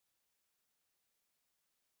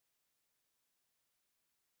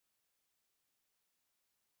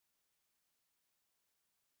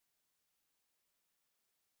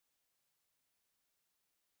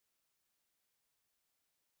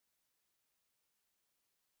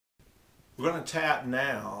We're going to tap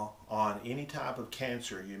now on any type of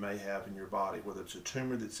cancer you may have in your body, whether it's a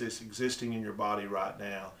tumor that's existing in your body right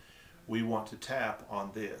now. We want to tap on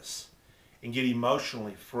this and get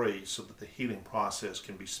emotionally free so that the healing process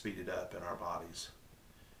can be speeded up in our bodies.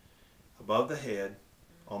 Above the head,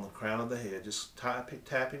 on the crown of the head, just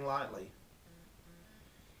tapping lightly.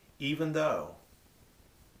 Even though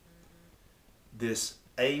this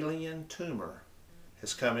alien tumor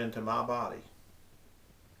has come into my body,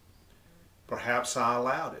 perhaps I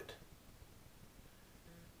allowed it.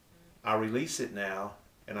 I release it now,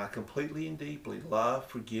 and I completely and deeply love,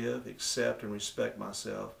 forgive, accept, and respect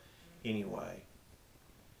myself anyway.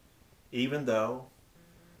 Even though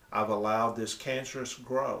I've allowed this cancerous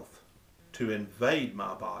growth to invade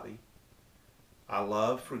my body, I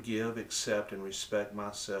love, forgive, accept, and respect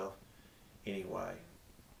myself anyway.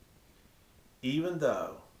 Even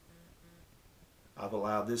though I've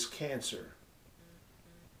allowed this cancer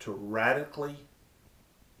to radically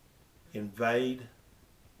invade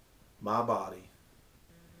my body,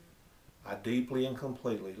 I deeply and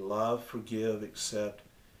completely love, forgive, accept,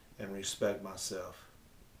 and respect myself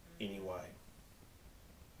anyway.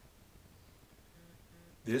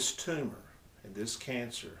 This tumor and this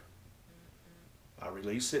cancer, I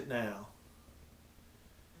release it now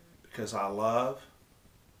because I love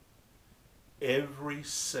every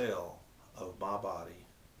cell of my body,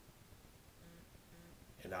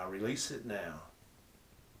 and I release it now.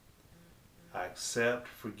 I accept,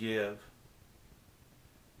 forgive,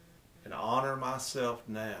 and honor myself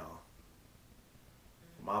now.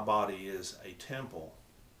 My body is a temple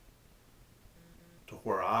to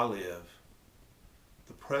where I live.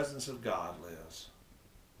 The presence of God lives.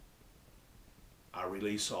 I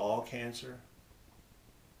release all cancer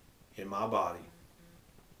in my body.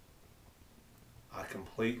 I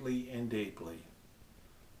completely and deeply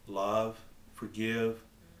love, forgive,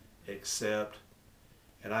 accept,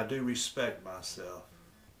 and I do respect myself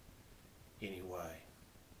anyway.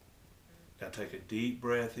 Now take a deep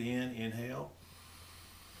breath in, inhale.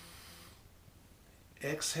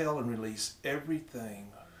 Exhale and release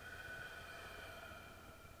everything.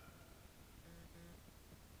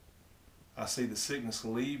 I see the sickness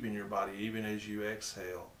leave in your body even as you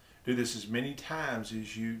exhale. Do this as many times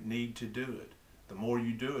as you need to do it. The more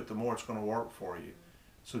you do it, the more it's going to work for you.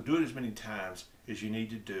 So do it as many times as you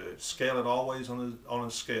need to do it. Scale it always on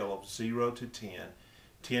a scale of 0 to 10.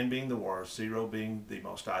 10 being the worst, 0 being the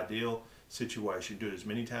most ideal situation. Do it as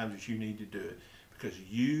many times as you need to do it, because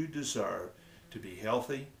you deserve to be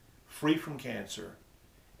healthy, free from cancer,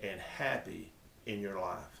 and happy in your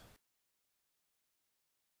life.